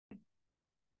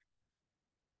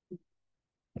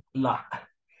ल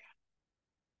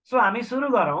सो हामी सुरु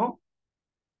गरौँ।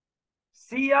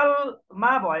 सिएल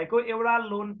मा भएको एउटा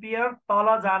लोन पेयर तल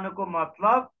जानुको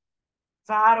मतलब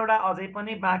चारवटा अझै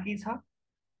पनि बाँकी छ।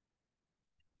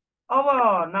 अब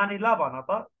नानी ल भन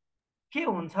त के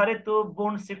हुन्छ रे त्यो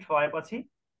बोन्ड सिफ्ट भएपछि?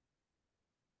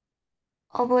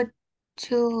 अब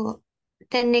त्यो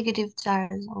त्यहाँ नेगेटिभ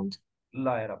चार्ज आउँछ। ल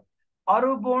हेर,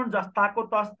 अरू बोन्ड जस्ताको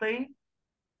तस्तै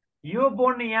यो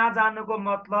बोन्ड यहाँ जानुको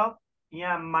मतलब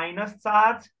यहाँ माइनस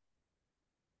चार्ज।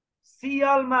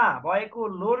 सिएल मा भएको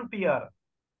लोन पेयर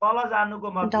तल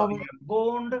जानुको मतलब डबल यहाँ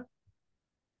बोन्ड।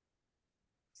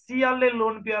 सिएल ले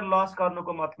लोन पेयर लस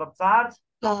गर्नुको मतलब चार्ज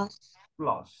प्लस।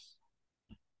 प्लस।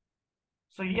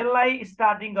 सो यसलाई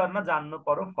स्टार्टिङ गर्न जान्नु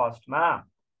पर्यो फर्स्टमा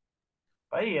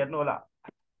है। हेर्नु होला,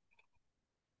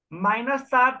 माइनस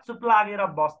चार्ज चुप लागेर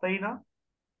बस्दैन,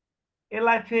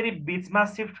 यसलाई फेरि बिचमा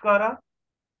सिफ्ट गर।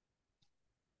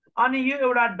 अनि यो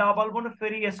एउटा डबल बोन्ड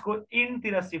फेरि यसको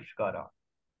इनतिर सिफ्ट गर।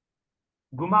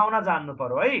 घुमाउन जान्नु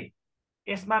पर्यो है।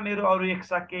 यसमा मेरो अरू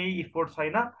एक्स्ट्रा केही इफोर्ट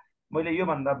छैन, मैले यो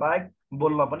भन्दा बाहेक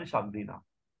बोल्न पनि सक्दिनँ।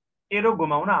 एरो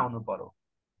घुमाउन आउनु पर्यो।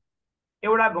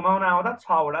 एउटा घुमाउन आउँदा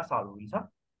 6वटा सल्भ हुन्छ।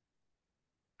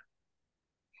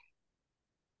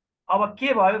 अब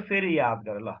के भयो फेरि याद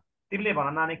गर ल। तिमीले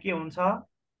भन नानी के हुन्छ?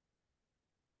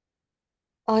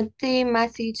 त्यही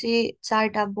माथि चाहिँ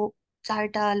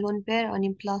चारटा लोन पेयर अनि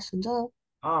प्लस हुन्छ।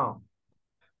 अँ,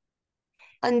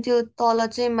 अनि त्यो तल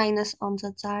चाहिँ माइनस आउँछ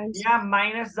चार्ज। यहाँ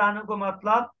माइनस जानुको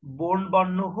मतलब बोन्ड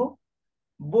बन्नु हो,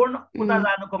 बोन्ड उता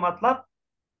जानुको मतलब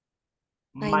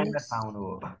माइनस माइनस। आउनु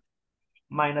हो।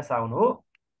 माइनस आउनु हो,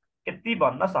 यति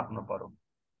भन्न सक्नु पर्यो।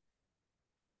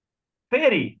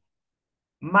 फेरि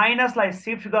माइनसलाई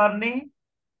सिफ्ट गर्ने,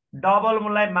 डबल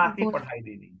मुलाई माथि बोन्ड।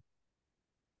 पठाइदिने।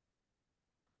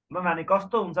 ल नानी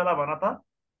कस्तो हुन्छ ल भन त?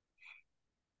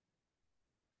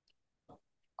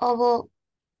 अब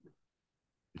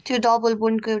त्यो डबल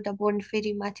बोन्डको एउटा बोन्ड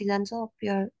फेरि माथि जान्छ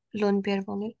पेयर लोन पेयर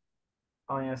बन्यो।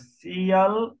 यहाँ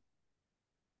सिएल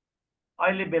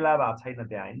अहिले बेला भएको छैन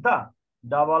त्यहाँ होइन त।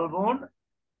 डबल बोन्ड,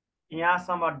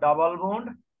 यहाँसम्म डबल बोन्ड।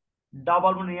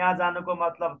 डबल बोन्ड यहाँ जानुको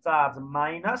मतलब चार्ज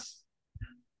माइनस,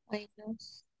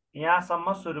 माइनस।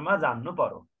 यहाँसम्म सुरुमा जान्नु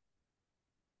पर्यो।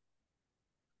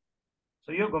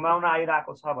 सो यो घुमाउन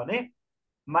आइरहेको छ भने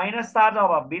माइनस चार्ज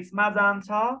अब बिचमा जान्छ,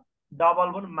 डबल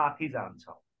बोन्ड माथि जान्छ।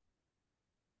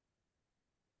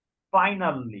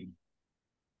 फाइनल्ली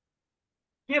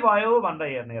के भयो भनेर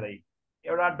हेर्ने रही।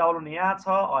 एउटा डबल बोन्ड यहाँ छ,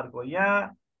 अर्को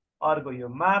यहाँ, अर्को यो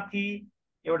माथि,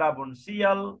 एउटा बोन्ड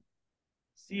सिएल।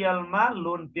 सिएलमा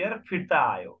लोन पेयर फिर्ता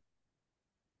आयो।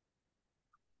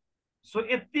 सो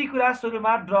यति कुरा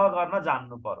सुरुमा ड्र गर्न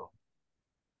जान्नु पर्यो।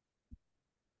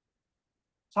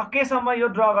 सकेसम्म यो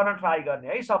ड्र गर्न ट्राई गर्ने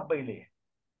है सबैले।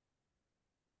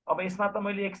 अब यसमा त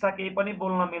मैले एक्स्ट्रा केही पनि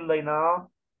बोल्न मिल्दैन,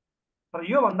 तर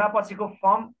यो भन्दा पछिको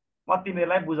फर्म म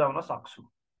तिमीहरूलाई बुझाउन सक्छु।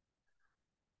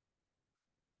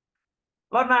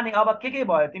 ल नानी अब के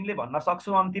भयो तिमीले भन्न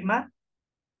सक्छौ अन्तिममा?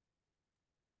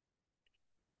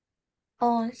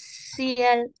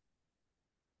 सिएल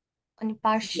अनि सिएल,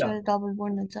 पार्शियल डबल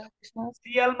बोन्ड हुन्छ त्यसमा।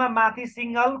 सिएलमा माथि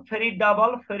सिंगल, फेरि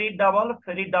डबल, फेरि डबल,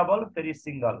 फेरि डबल, फेरि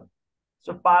single.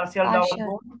 So partial double partial.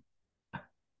 Bond.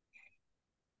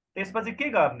 त्यसपछि के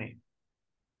गर्ने?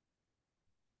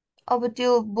 अब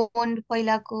त्यो बोन्ड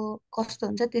पहिलाको कस्तो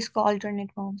हुन्छ त्यसको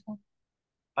अल्टरनेटमा हुन्छ।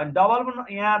 अनि डबल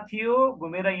बोन्ड यहाँ थियो,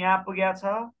 घुमेर यहाँ पुगेको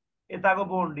छ। यताको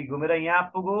बोन्ड घुमेर यहाँ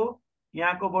पुग्यो,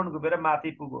 यहाँको बोन्ड घुमेर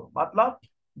माथि पुग्यो। मतलब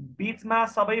बिचमा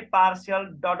सबै पार्शियल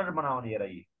डटड बनाउने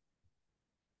रही।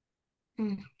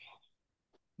 उम्,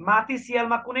 माथि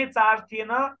सिएलमा कुनै चार्ज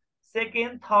थिएन,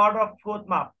 सेकेन्ड थर्ड र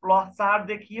फोर्थमा प्लस चार्ज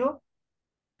देखियो,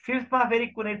 फिफ्थमा फेरि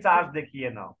कुनै चार्ज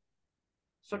देखिएन।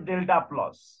 So delta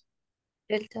plus.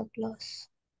 Delta plus.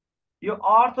 यो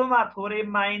अर्थोमा थोरै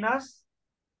माइनस,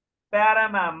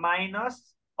 प्यारामा माइनस,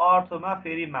 अर्थोमा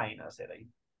फेरि माइनस। हेर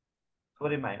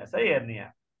थोरै माइनस है, हेर्ने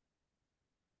यहाँ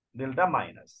डेल्टा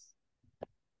माइनस।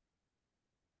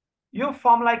 यो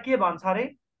फर्मलाई के भन्छ अरे?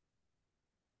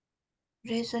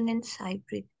 Resonance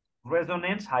hybrid.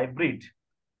 Resonance hybrid.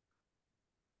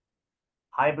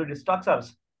 Hybrid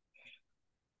structures.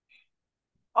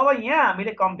 अब यहाँ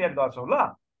हामीले कम्पेयर गर्छौँ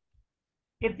ल।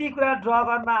 यति कुरा ड्र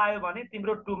गर्न आयो भने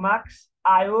तिम्रो 2 मार्क्स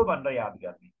आयो भनेर याद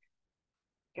गर्ने।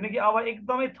 किनकि अब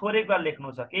एकदमै थोरै कुरा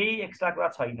लेख्नु छ, केही एक्स्ट्रा कुरा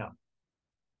छैन।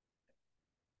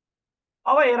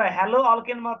 अब हेर, हेलो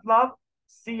अल्केन मतलब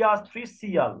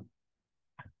CH3Cl।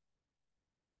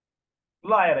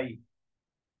 ल हेर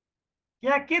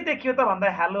यहाँ के देखियो त भन्दा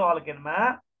hello अल्केनमा,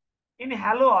 in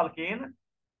hello alkane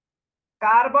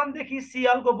कार्बनदेखि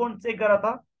Cl को बोन्ड चेक गर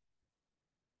त।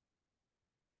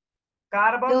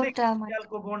 कार्बनदेखि एउटा सिएल मात्र।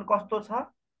 को बोन्ड कस्तो छ?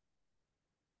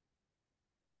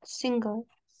 Single.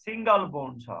 सिंगल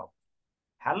बोन्ड छ।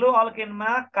 Hello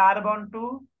अल्केनमा carbon to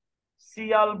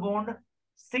Cl bond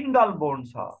single bond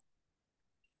छ।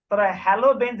 तर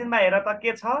हेलो बेन्जिनमा हेर त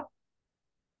के छ?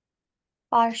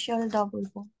 Partial double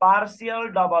bond. Partial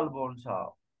double bond छ।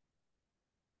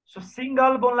 सो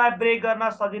सिंगल बोन्डलाई ब्रेक गर्न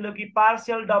सजिलो कि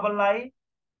पार्शियल डबललाई?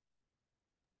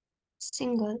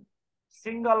 Single.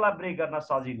 सिंगललाई ब्रेक गर्न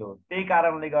सजिलो। त्यही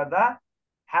कारणले गर्दा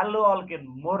hello alkane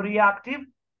more reactive,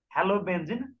 hello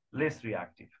benzene lace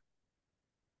reactive.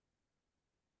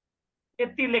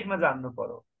 यति लेख्न जान्नु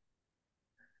पर्यो।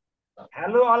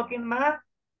 Hello अल्केनमा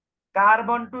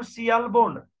carbon to Cl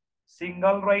bond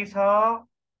single रहेछ।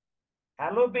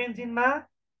 Hello बेन्जिनमा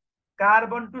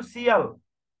carbon to Cl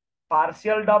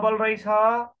partial double रहेछ।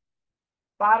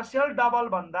 पार्शियल डबल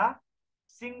भन्दा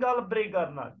सिंगल ब्रेक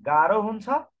गर्न गाह्रो हुन्छ,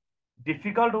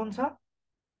 डिफिकल्ट हुन्छ।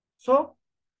 सो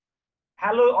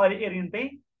हेलो एरिन चाहिँ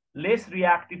लेस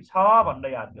रिएक्टिभ छ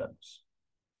भनेर याद गर्नुहोस्।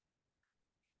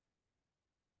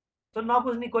 सो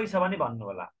नबुझ्ने कोही छ भने भन्नु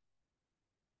होला।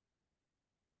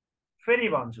 फेरि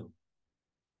भन्छु,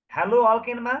 hello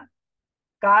अल्केनमा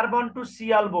carbon to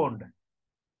Cl bond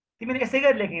तिमीले यसै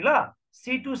गरी लेख्ने ल,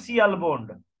 C to Cl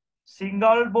bond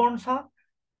single bond छ।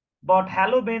 But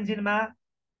hello बेन्जिनमा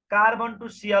carbon to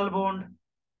Cl bond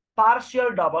partial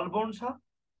double bond छ।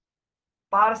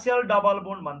 पार्शियल डबल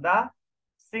बोन्ड भन्दा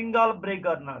सिंगल ब्रेक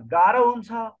गर्न गाह्रो हुन्छ,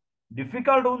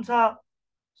 डिफिकल्ट हुन्छ।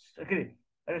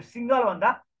 सिंगल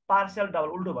भन्दा पार्शियल डबल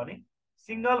उल्टो भने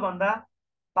सिंगल भन्दा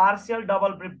पार्शियल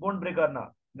डबल बोन्ड ब्रेक गर्न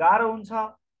गाह्रो हुन्छ,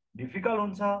 डिफिकल्ट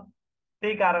हुन्छ।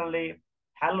 त्यही कारणले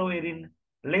हेलो एरिन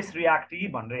लेस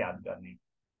रिएक्टिभ भनेर याद गर्ने।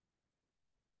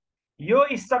 यो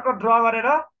स्ट्रक्चर ड्र गरेर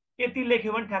यति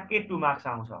लेख्यो भने ठ्याक्कै 2 मार्क्स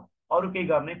आउँछ, अरु केही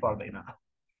गर्नै पर्दैन।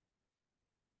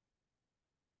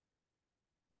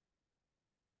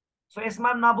 सो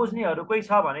यसमा नबुझ्नेहरू कोही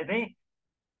छ भने चाहिँ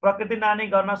प्रकृति नानी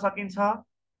गर्न सकिन्छ।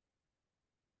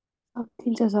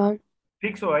 सकिन्छ सर।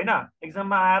 फिक्स हो हैन?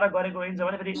 एक्जाममा आएर गरेको रहन्छ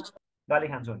भने फेरि गाली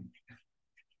खान्छौ नि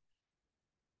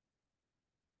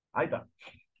है त।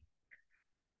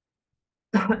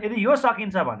 यदि यो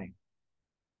सकिन्छ भने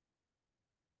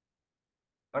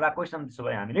एउटा क्वेसन त्यसो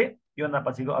भए हामीले योभन्दा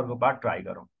पछिको अर्को पार्ट ट्राई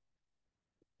गरौँ।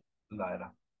 ल हेर,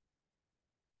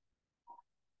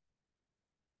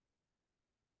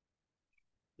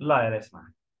 ल हेर यसमा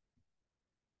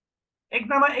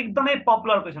एकदमै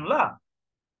पपुलर क्वेसन ल,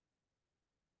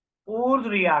 ओर्ज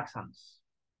रिएक्सन्स।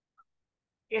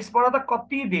 यसबाट त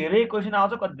कति धेरै क्वेसन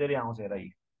आउँछ, कति धेरै आउँछ हेर।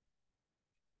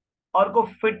 अर्को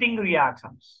फिटिङ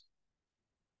रिएक्सन्स,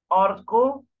 अर्को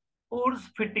ओर्ज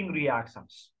फिटिङ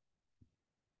रिएक्सन्स।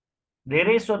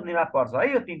 धेरै सोध्नेमा पर्छ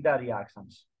है यो तीनटा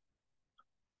रिएक्सन्स।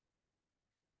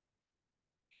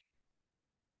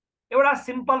 एउटा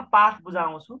सिम्पल पाथ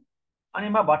बुझाउँछु अनि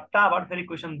म भट्टाभट फेरि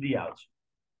क्वेसन दिइहाल्छु।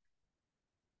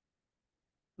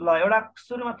 ल एउटा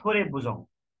सुरुमा थोरै बुझौँ।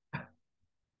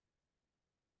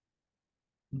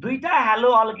 दुईटा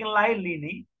हेलो अल्केनलाई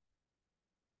लिने,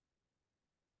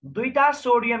 दुईटा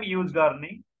सोडियम युज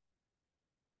गर्ने,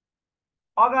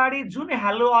 अगाडि जुन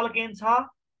हेलो अल्केन छ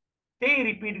त्यही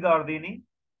रिपिट गरिदिने।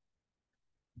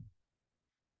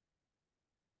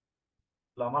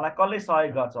 ल मलाई कसले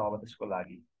सहयोग गर्छ अब त्यसको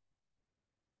लागि?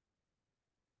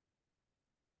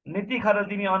 नीति खरेल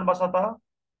तिमी अन बस त।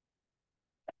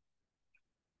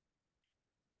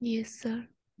 यस सर।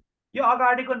 यो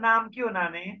अगाडिको नाम के हो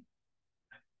नानी?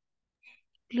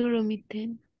 क्लोरोमिथेन।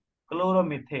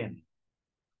 क्लोरोमिथेन।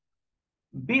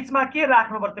 बीचमा के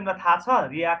राख्नु पर्छ तिमीलाई थाहा छ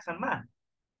रिएक्सनमा?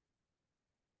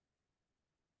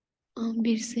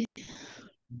 बिर्से।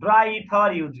 ड्राई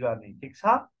इथर युज गर्ने, ठीक छ।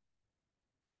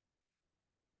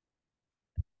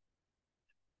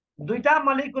 दुईटा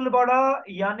मलिकुलबाट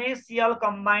NaCl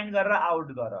कम्बाइन गरेर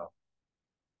आउट गर।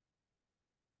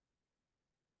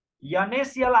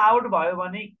 NaCl आउट भयो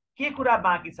भने के कुरा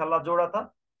बाँकी छ ल जोड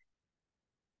त।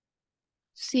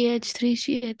 CH3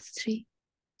 CH3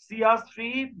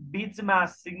 CH3 बीचमा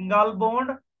सिंगल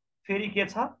बोन्ड, फेरि के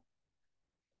छ?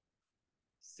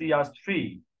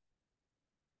 CH3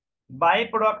 बाइ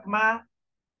प्रोडक्टमा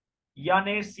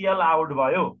NaCl आउट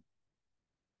भयो।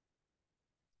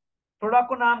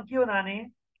 प्रोडक्टको नाम के हो नानी?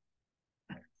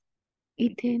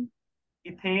 इथेन।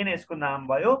 इथेन यसको नाम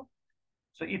भयो।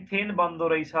 सो इथेन बन्दो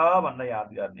रहेछ भनेर याद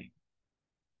गर्ने।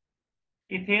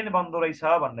 इथेन बन्दो रहेछ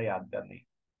भनेर याद गर्ने।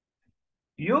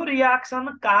 यो रिएक्सन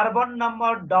कार्बन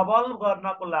नम्बर डबल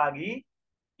गर्नको लागि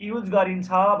युज गरिन्छ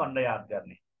भनेर याद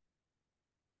गर्ने।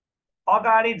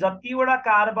 अगाडि जतिवटा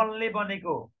कार्बनले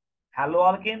बनेको हेलो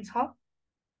अल्केन छ,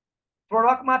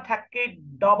 प्रोडक्टमा ठ्याक्कै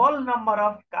डबल नम्बर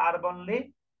अफ कार्बनले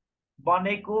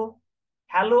बनेको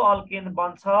हेलो अल्केन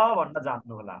बन्छ भनेर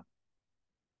जान्नु होला।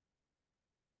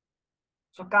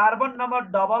 सो कार्बन नम्बर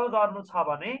डबल गर्नु छ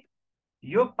भने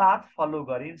यो पाथ फलो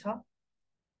गरिन्छ।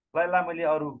 ल यसलाई मैले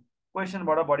अरू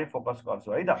क्वेसनबाट बढी फोकस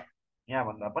गर्छु है त, यहाँ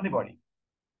भन्दा पनि बढी।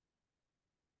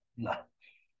 ल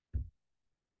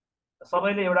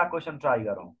सबैले एउटा क्वेसन ट्राई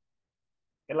गरौँ।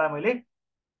 यसलाई मैले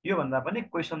यो भन्दा पनि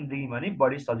क्वेसन दिएँ भने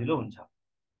बढी सजिलो हुन्छ।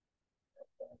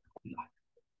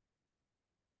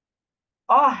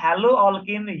 अ हेलो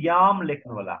अल्किन याम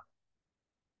लेख्नु होला।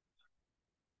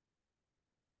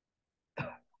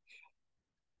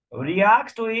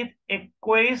 reacts with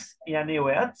aqueous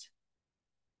NaOH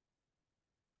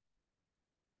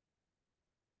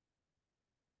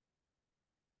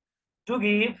to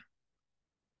give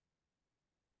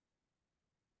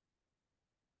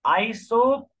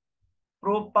isopropyl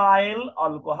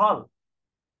alcohol।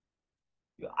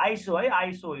 यो आइसो है,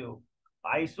 आइसो, यो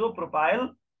isopropyl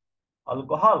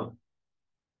alcohol।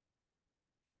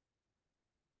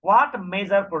 what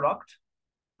major product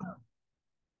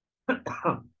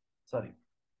sorry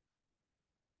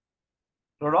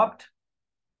product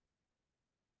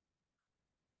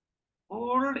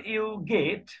would you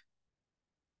get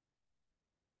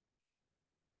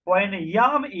when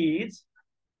yam is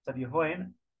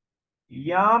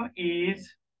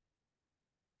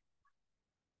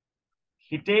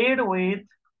heated with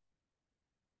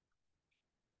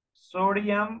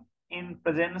sodium in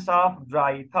presence of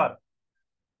dry ether।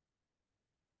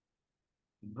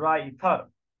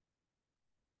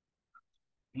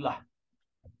 ल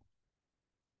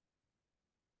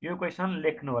यो question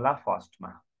लेख्नु होला फर्स्टमा।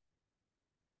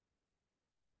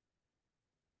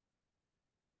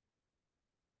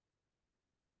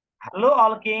 Hello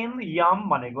alkane यम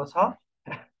भनेको छ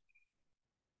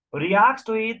reacts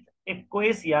with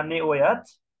aqueous NaOH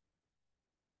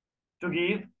to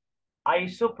give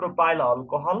isopropyl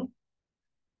alcohol।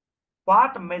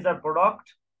 what major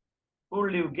product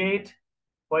would you get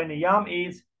when yam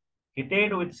is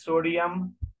heated with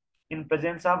sodium in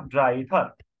presence of dry ether।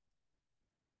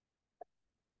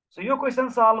 So यो question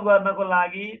solve गर्नको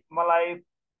लागि मलाई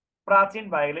प्राचीन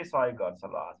भाइले सहयोग गर्छ।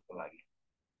 ल आजको लागि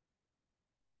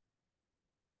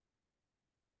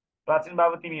प्राचीन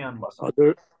बाबु तिमी आउनुपर्छ।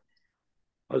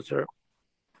 हजुर।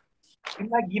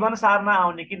 तिमीलाई गिभन सार्न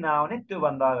आउने कि नआउने त्यो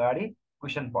भन्दा अगाडि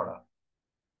क्वेसन पढ।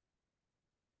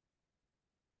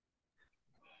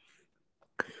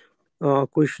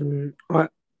 Question: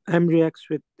 M reacts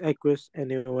with aqueous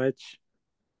NaOH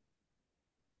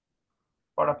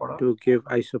पढ to give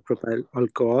isopropyl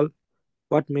alcohol.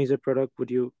 What major product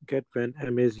would you get when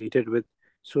M is heated with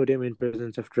sodium in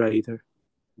presence of dry ether?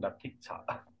 ल ठीक छ।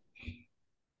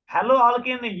 हेलो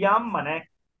अल्केन यम भने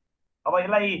अब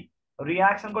यसलाई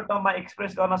रियाक्सनको टर्ममा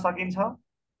एक्सप्रेस गर्न सकिन्छ?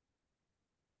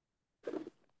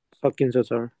 सकिन्छ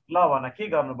सर। ल भन के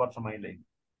गर्नुपर्छ मैले?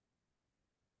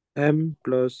 M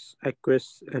plus aqueous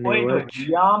NaOH।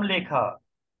 यम लेख।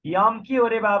 यम के हो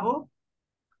रे बाबु?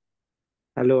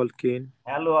 Hello alkane.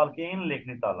 हेलो अल्केन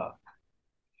लेख्ने तल।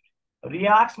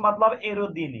 रियाक्स मतलब एरो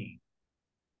दिने।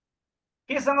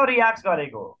 केसँग रियाक्स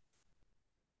गरेको?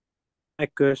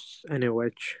 aqueous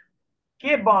NaOH।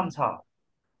 के बन्छ?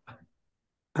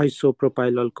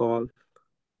 isopropyl alcohol।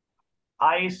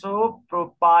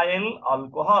 Isopropyl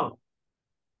alcohol.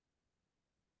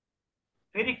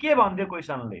 फेरि के भन्दियो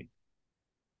क्वेसनले?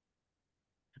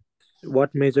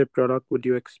 What major product would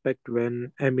you expect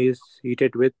when M is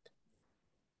heated with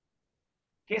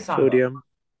sodium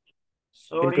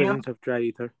in presence of dry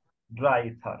ether? Dry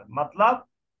ether मतलब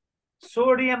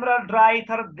सोडियम र ड्राई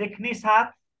इथर देख्ने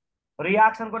साथ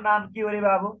रियाक्सनको नाम के हो रे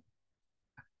बाबु?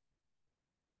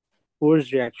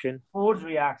 Forced reaction। Force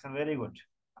reaction. Very good.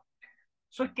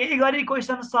 So केही गरी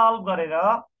क्वेसन सल्भ गरेर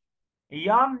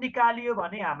यम निकालियो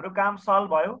भने हाम्रो काम सल्भ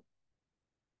भयो।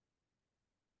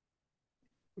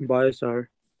 भयो सर।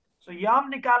 सो यम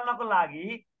निकाल्नको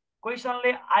लागि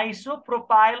क्वेसनले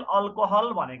आइसोप्रोपाइल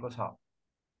अल्कोहल भनेको छ।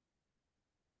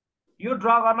 यो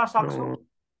ड्रा गर्न सक्छौ?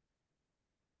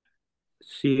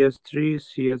 CH3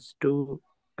 CH2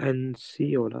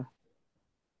 NC होला।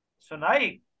 सुन है,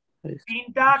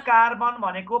 तीनटा कार्बन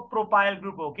भनेको प्रोपाइल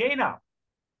ग्रुप हो कि हैन?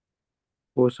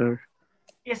 हो सर।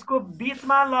 यसको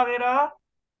बीचमा लगेर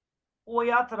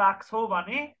OH राख्छौ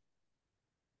भने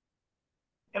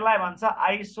यसलाई भन्छ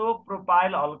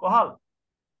आइसोप्रोपाइल अल्कोहल।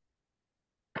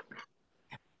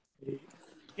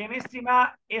 केमिस्ट्रीमा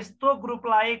यस्तो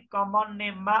ग्रुपलाई कमन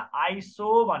नेममा आइसो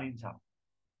भनिन्छ।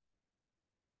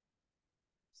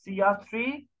 CH3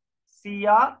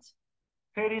 CH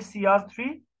फेरि CH3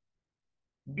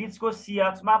 बीचको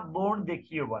CH मा बोन्ड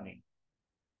देखियो भने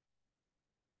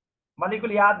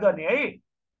मलिकुल याद गर्ने है।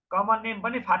 कमन नेम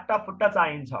पनि फाटा फुट्टा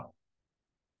चाहिन्छ।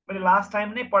 मैले लास्ट टाइम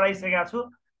नै पढाइसकेको छु।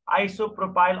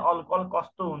 आइसोप्रोपाइल अल्कोहल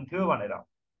कस्तो हुन्थ्यो भनेर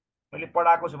मैले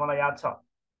पढाएको छु, मलाई याद छ,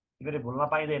 फेरि भुल्न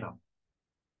पाइँदैन।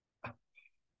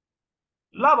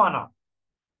 ल भन,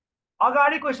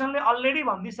 अगाडि क्वेसनले अलरेडी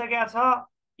भनिदिइसकेको छ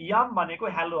यम भनेको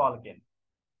हेलो अल्केन।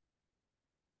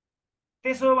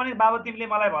 त्यसो हो भने बाबु तिमीले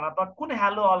मलाई भन त कुन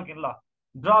हेलो अल्केन ल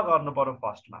ड्र गर्नु पर्यो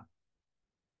फर्स्टमा।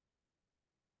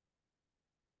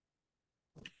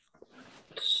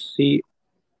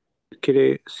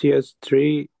 CH3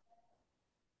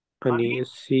 अनि अनि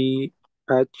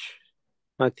CH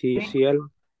माथि Cl।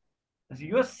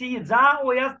 यो सी जहाँ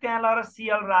ओएच त्यहाँ लगेर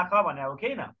सिएल राख भने हो कि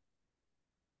हैन?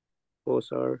 हो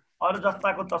सर। अरु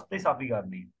जस्ताको तस्तै सपी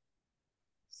गर्ने।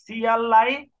 सिएल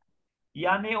लाई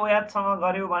NaOH सँग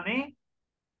गर्यो भने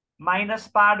माइनस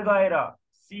पार्ट गएर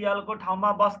सिएल को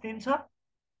ठाउँमा बस्दिन्छ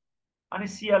अनि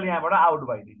सिएल यहाँबाट आउट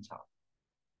भइदिन्छ।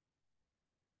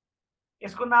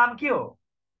 यसको नाम के हो?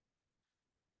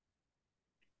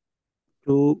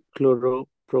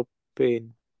 2-क्लोरोप्रोपेन।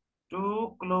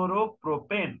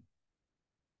 2-क्लोरोप्रोपेन।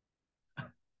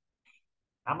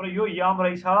 हाम्रो यो यम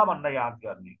रहेछ भनेर याद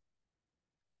गर्ने।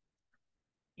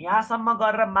 यहाँसम्म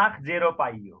गरेर मार्क्स 0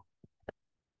 पाइयो।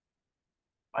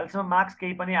 अहिलेसम्म मार्क्स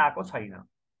केही पनि आएको छैन।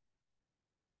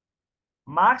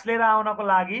 मार्क्स लिएर आउनको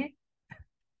लागि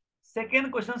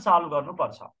सेकेन्ड क्वेसन सल्भ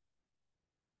गर्नुपर्छ।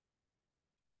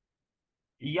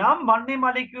 यम भन्ने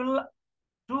मोलिक्युल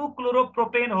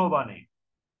 2-क्लोरोप्रोपेन हो भने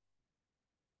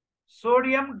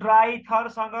सोडियम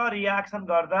ड्राइथरसँग रियाक्सन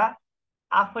गर्दा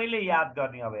आफैले याद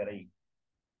गर्ने। अब हेरै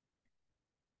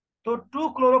त्यो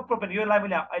 2-क्लोरोप्रोपेन, योलाई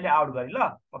मैले अहिले आउट गरेँ ल,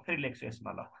 म फेरि लेख्छु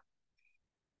यसमा ल।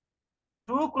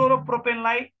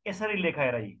 2-क्लोरोप्रोपेनलाई यसरी लेख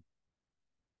हेरै,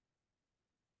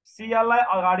 सिएल लाई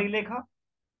अगाडि लेख,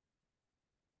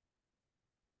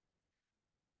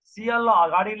 सिएल लाई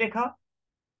अगाडि लेख,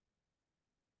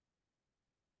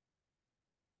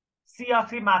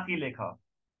 CH3 माथि लेख।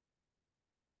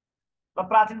 ल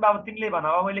प्राचीन बाबु तिमीले भन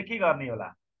अब मैले के गर्ने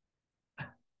होला?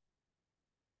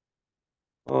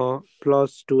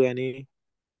 +2Na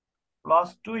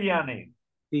 +2Na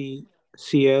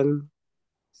Cl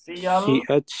Cl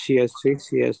CH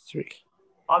CH3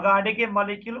 अगाडिकै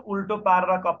molecule उल्टो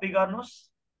पारेर कपी गर्नुस्।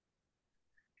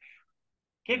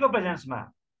 के को प्रेजेन्समा?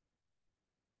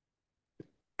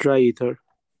 Dry ether.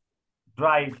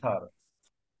 Dry ether.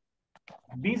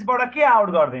 बीचबाट के आउट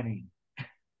गर्दिने?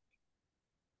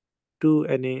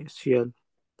 2NaCl।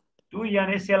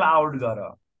 2NaCl आउट गर,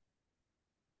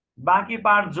 बाँकी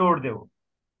पार्ट जोड देऊ।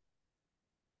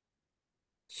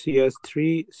 CH3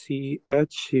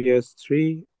 CH CH3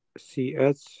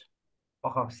 CH।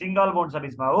 Single bond छ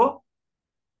बीचमा हो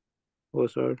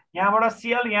सर। यहाँबाट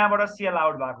Cl यहाँबाट Cl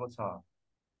आउट भएको छ।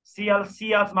 Cl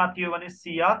CH मा थियो भने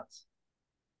CH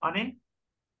अनि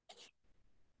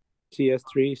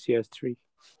CH3 CH3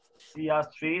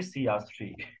 CH3 CH3।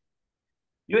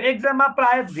 यो एक्जाममा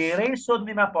प्राय धेरै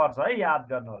सोध्नेमा पर्छ है, याद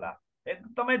गर्नु होला।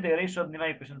 एकदमै धेरै सोध्नेमा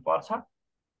यो क्वेशन पर्छ।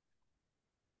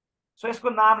 सो यसको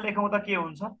नाम लेखौँ त के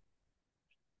हुन्छ?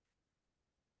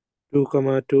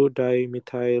 2,2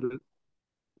 डाइमिथाइल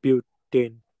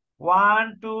ब्युटेन।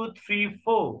 1 2 3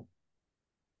 4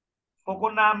 फोको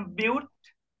नाम ब्यूट,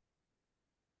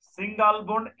 सिंगल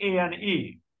बोन्ड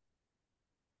ANE।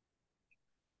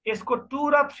 यसको 2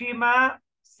 र 3 मा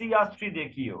CH3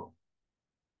 देखियो।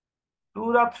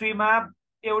 2 र 3 मा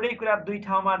एउटै कुरा दुई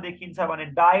ठाउँमा देखिन्छ भने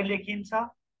डाई लेखिन्छ,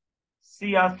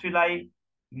 CH3 लाई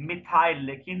मिथाइल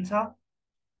लेखिन्छ।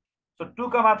 सो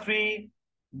 2,3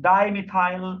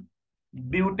 डाइमिथाइल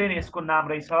ब्युटेन यसको नाम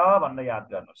रहेछ भनेर याद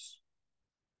गर्नुस्।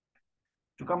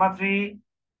 2,3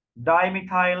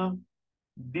 डाइमिथाइल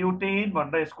ब्युटेन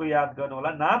भनेर यसको याद गर्नु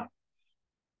होला नाम।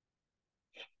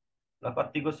 ल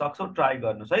कतिको सक्छौ ट्राई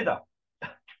गर्नुस् है त।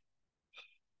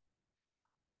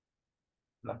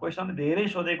 ल क्वेसन धेरै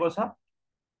सोधेको छ,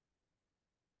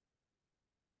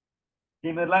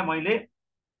 तिमीहरूलाई मैले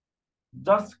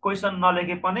जस्ट क्वेसन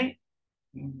नलेखे पनि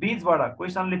बीचबाट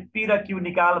क्वेसनले पी र क्यू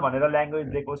निकाल भनेर ल्याङ्ग्वेज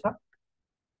दिएको छ।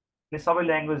 त्यो सबै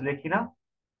ल्याङ्ग्वेज लेखिन।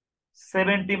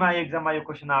 70 मा एक्जाममा यो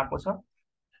क्वेसन आएको छ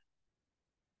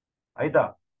है त।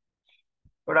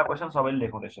 एउटा क्वेसन सबैले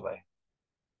लेखौँ त्यसो भए।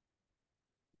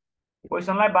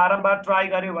 क्वेसनलाई बारम्बार ट्राई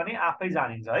गर्यो भने आफै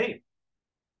जानिन्छ है।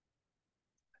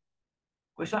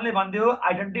 क्वेसनले भन्दियो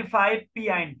आइडेन्टिफाई पी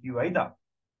एन्ड क्यू है त।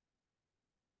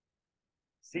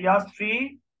 CH3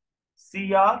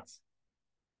 CH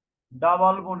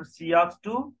double bond CH2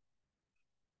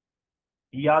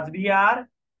 HBr,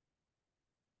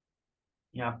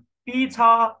 यहाँ P छ,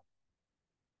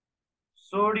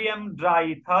 सोडियम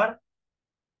ड्राइथर,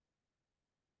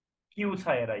 Q छ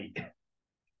हेरै।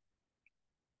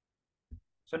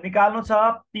 सो निकाल्नु छ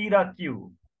P र Q।